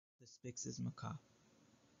Spix's macaw.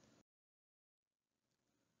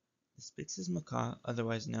 The Spix's macaw,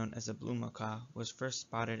 otherwise known as a blue macaw, was first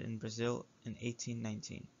spotted in Brazil in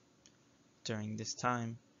 1819. During this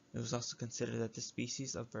time, it was also considered that the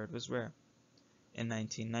species of bird was rare. In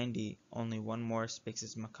 1990, only one more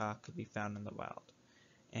Spix's macaw could be found in the wild,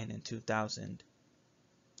 and in 2000,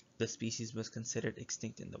 the species was considered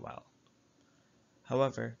extinct in the wild.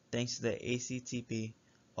 However, thanks to the ACTP,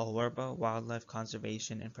 Alwarba Wildlife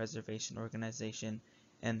Conservation and Preservation Organization,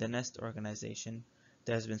 and the Nest Organization,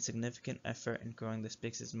 there has been significant effort in growing the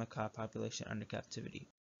Spix's macaw population under captivity.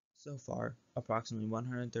 So far, approximately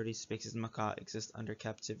 130 Spix's macaw exist under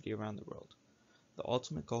captivity around the world. The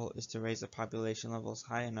ultimate goal is to raise the population levels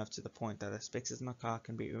high enough to the point that the Spix's macaw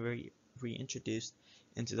can be reintroduced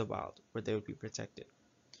into the wild, where they would be protected.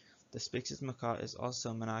 The Spix's macaw is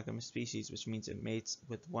also a monogamous species, which means it mates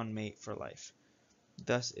with one mate for life.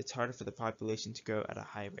 Thus, it's harder for the population to grow at a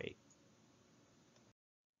high rate.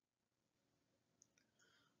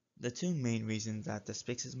 The two main reasons that the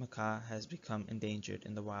Spix's macaw has become endangered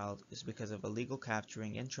in the wild is because of illegal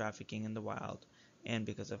capturing and trafficking in the wild, and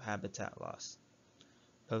because of habitat loss.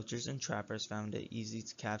 Poachers and trappers found it easy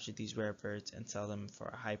to capture these rare birds and sell them for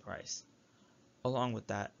a high price. Along with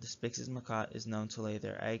that, the Spix's macaw is known to lay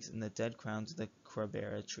their eggs in the dead crowns of the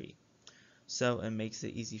crabera tree, so it makes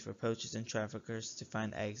it easy for poachers and traffickers to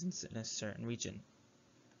find eggs in a certain region.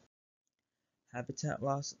 Habitat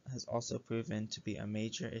loss has also proven to be a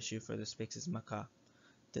major issue for the Spix's macaw.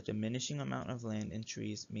 The diminishing amount of land and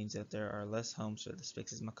trees means that there are less homes for the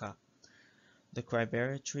Spix's macaw. The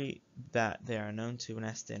crabera tree that they are known to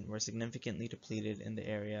nest in were significantly depleted in the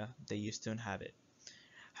area they used to inhabit.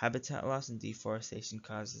 Habitat loss and deforestation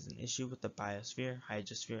causes an issue with the biosphere,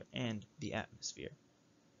 hydrosphere, and the atmosphere.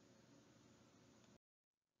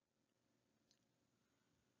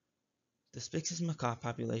 The Spix's macaw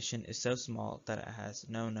population is so small that it has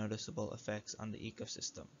no noticeable effects on the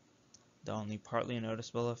ecosystem. The only partly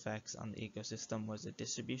noticeable effects on the ecosystem was the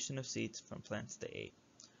distribution of seeds from plants they ate.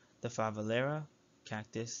 The faveleira,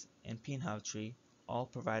 cactus, and pinhao tree all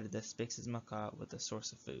provided the Spix's macaw with a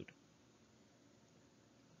source of food.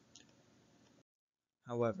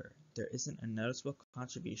 However, there isn't a noticeable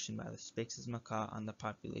contribution by the Spix's macaw on the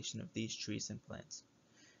population of these trees and plants.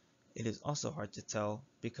 It is also hard to tell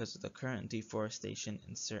because of the current deforestation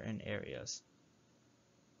in certain areas.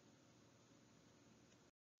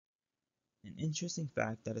 An interesting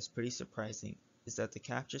fact that is pretty surprising is that the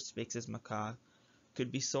captured Spix's macaw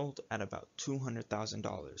could be sold at about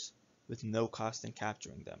 $200,000 with no cost in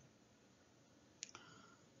capturing them.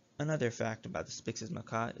 Another fact about the Spix's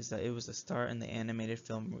macaw is that it was a star in the animated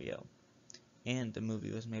film Rio, and the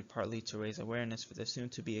movie was made partly to raise awareness for the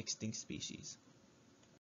soon-to-be extinct species.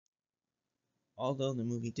 Although the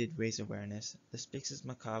movie did raise awareness, the Spix's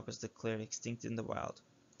macaw was declared extinct in the wild.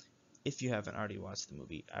 If you haven't already watched the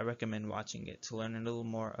movie, I recommend watching it to learn a little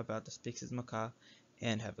more about the Spix's macaw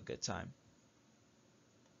and have a good time.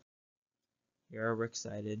 Here are Rick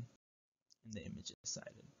cited and the images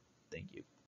cited. Thank you.